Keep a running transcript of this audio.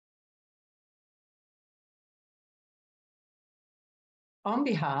On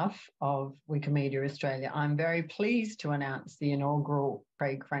behalf of Wikimedia Australia, I'm very pleased to announce the inaugural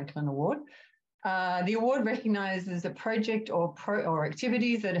Craig Franklin Award. The award recognises a project or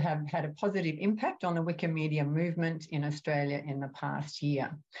activities that have had a positive impact on the Wikimedia movement in Australia in the past year.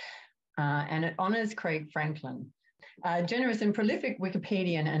 And it honours Craig Franklin, a generous and prolific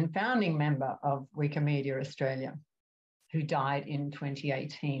Wikipedian and founding member of Wikimedia Australia, who died in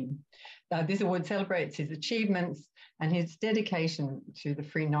 2018. This award celebrates his achievements and his dedication to the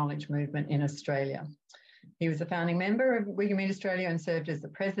free knowledge movement in Australia. He was a founding member of Wikimedia Australia and served as the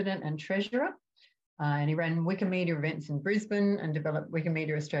president and treasurer. And he ran Wikimedia events in Brisbane and developed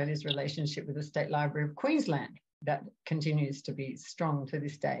Wikimedia Australia's relationship with the State Library of Queensland. That continues to be strong to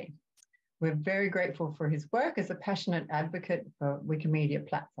this day. We're very grateful for his work as a passionate advocate for Wikimedia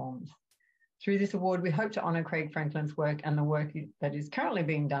platforms. Through this award, we hope to honour Craig Franklin's work and the work that is currently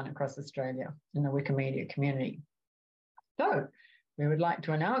being done across Australia in the Wikimedia community. So, we would like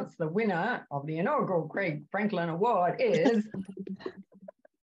to announce the winner of the inaugural Craig Franklin Award is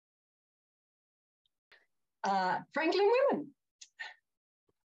Franklin Women.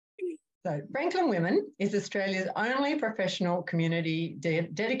 So, Franklin Women is Australia's only professional community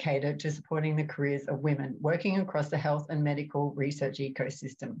dedicated to supporting the careers of women working across the health and medical research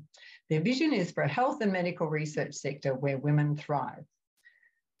ecosystem. Their vision is for a health and medical research sector where women thrive.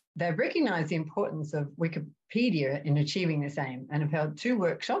 They've recognised the importance of Wikipedia in achieving this aim and have held 2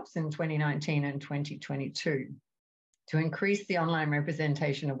 workshops in 2019 and 2022 to increase the online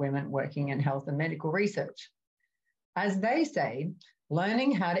representation of women working in health and medical research. As they say,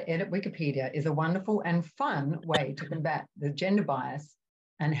 learning how to edit Wikipedia is a wonderful and fun way to combat the gender bias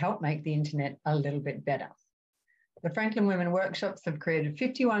and help make the internet a little bit better. The Franklin Women workshops have created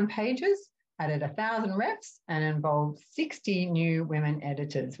 51 pages, added 1,000 refs, and involved 60 new women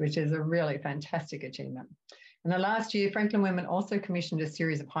editors, which is a really fantastic achievement. In the last year, Franklin Women also commissioned a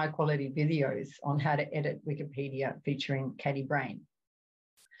series of high-quality videos on how to edit Wikipedia featuring Caddy Brain.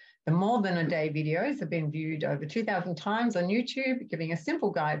 The more than a day videos have been viewed over 2,000 times on YouTube, giving a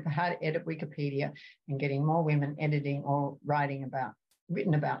simple guide for how to edit Wikipedia and getting more women editing or written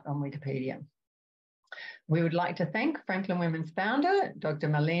about on Wikipedia. We would like to thank Franklin Women's founder, Dr.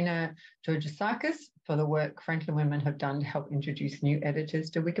 Melina Georgisakis, for the work Franklin Women have done to help introduce new editors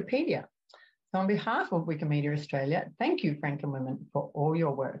to Wikipedia. So on behalf of Wikimedia Australia, thank you, Franklin Women, for all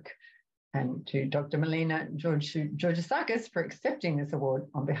your work. And to Dr. Melina Georgisakis for accepting this award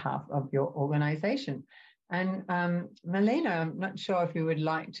on behalf of your organisation. And Melina, I'm not sure if you would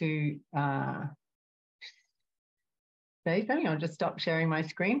like to say something. I'll just stop sharing my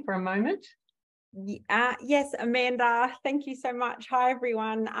screen for a moment. Yes, Amanda, thank you so much. Hi,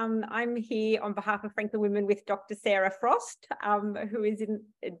 everyone. I'm here on behalf of Franklin Women with Dr. Sarah Frost, who is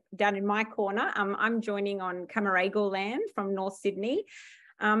down in my corner. I'm joining on Camaragal land from North Sydney.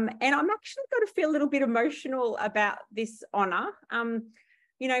 And I'm actually going to feel a little bit emotional about this honour.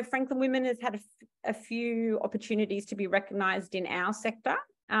 You know, Franklin Women has had a few opportunities to be recognised in our sector.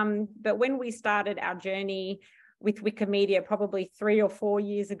 But when we started our journey with Wikimedia probably 3 or 4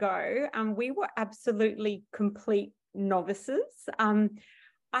 years ago, we were absolutely complete novices. I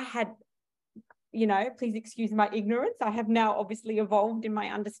had, you know, please excuse my ignorance. I have now obviously evolved in my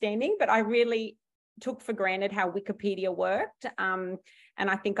understanding, but I really took for granted how Wikipedia worked. And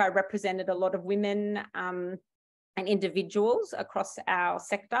I think I represented a lot of women and individuals across our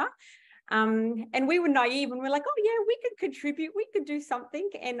sector. And we were naive and we're like, oh yeah, we could contribute, we could do something.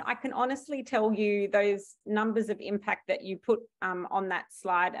 And I can honestly tell you those numbers of impact that you put on that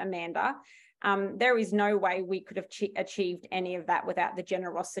slide, Amanda, there is no way we could have achieved any of that without the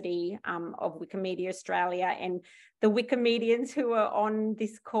generosity of Wikimedia Australia and the Wikimedians who are on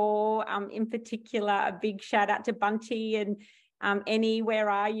this call. In particular, a big shout out to Bunty and Annie, where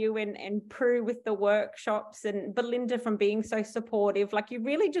are you? And Prue with the workshops, and Belinda from being so supportive. Like, you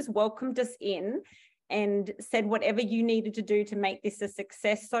really just welcomed us in and said whatever you needed to do to make this a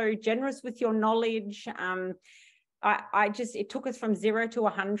success. So generous with your knowledge. It took us from 0 to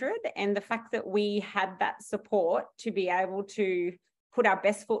 100. And the fact that we had that support to be able to put our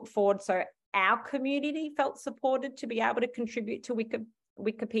best foot forward so our community felt supported to be able to contribute to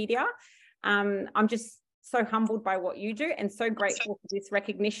Wikipedia. I'm just so humbled by what you do and so grateful for this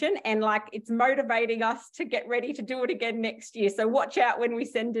recognition, and like, it's motivating us to get ready to do it again next year. So watch out when we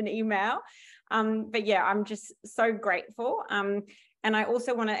send an email. But yeah, I'm just so grateful. And I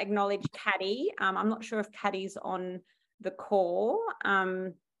also want to acknowledge Caddy. I'm not sure if Caddy's on the call.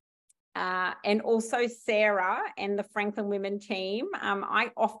 And also Sarah and the Franklin Women team.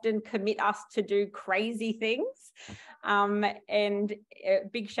 I often commit us to do crazy things. And a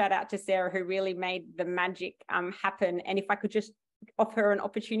big shout out to Sarah, who really made the magic happen. And if I could just offer an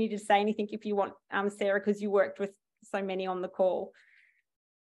opportunity to say anything if you want, Sarah, because you worked with so many on the call.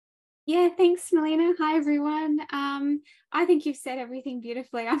 Yeah, thanks, Melina. Hi, everyone. I think you've said everything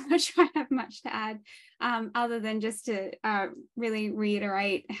beautifully. I'm not sure I have much to add, other than just to really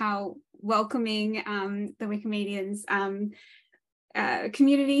reiterate how welcoming the Wikimedians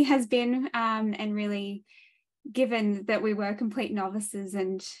community has been, and really, given that we were complete novices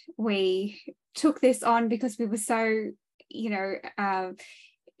and we took this on because we were so,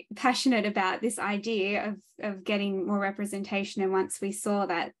 passionate about this idea of getting more representation. And once we saw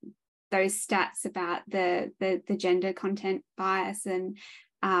that those stats about the gender content bias, and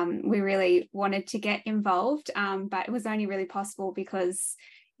we really wanted to get involved, but it was only really possible because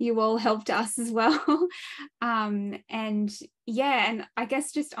you all helped us as well. And I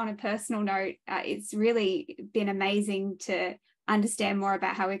guess just on a personal note, it's really been amazing to understand more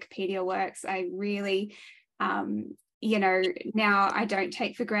about how Wikipedia works. I really now I don't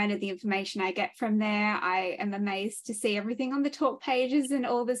take for granted the information I get from there. I am amazed to see everything on the talk pages and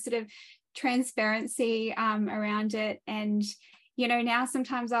all the sort of transparency around it. And, now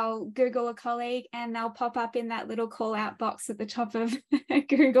sometimes I'll Google a colleague and they'll pop up in that little call out box at the top of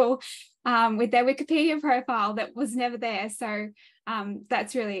Google with their Wikipedia profile that was never there. So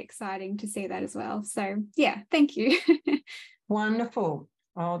that's really exciting to see that as well. So yeah, thank you. Wonderful.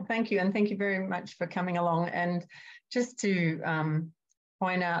 Oh, thank you. And thank you very much for coming along. And just to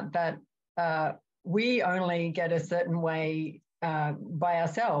point out that we only get a certain way by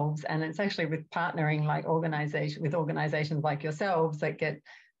ourselves, and it's actually with partnering with organizations like yourselves that get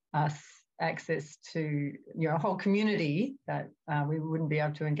us access to a whole community that we wouldn't be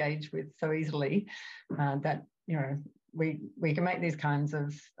able to engage with so easily, that we can make these kinds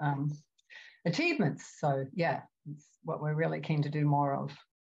of achievements. So yeah, it's what we're really keen to do more of.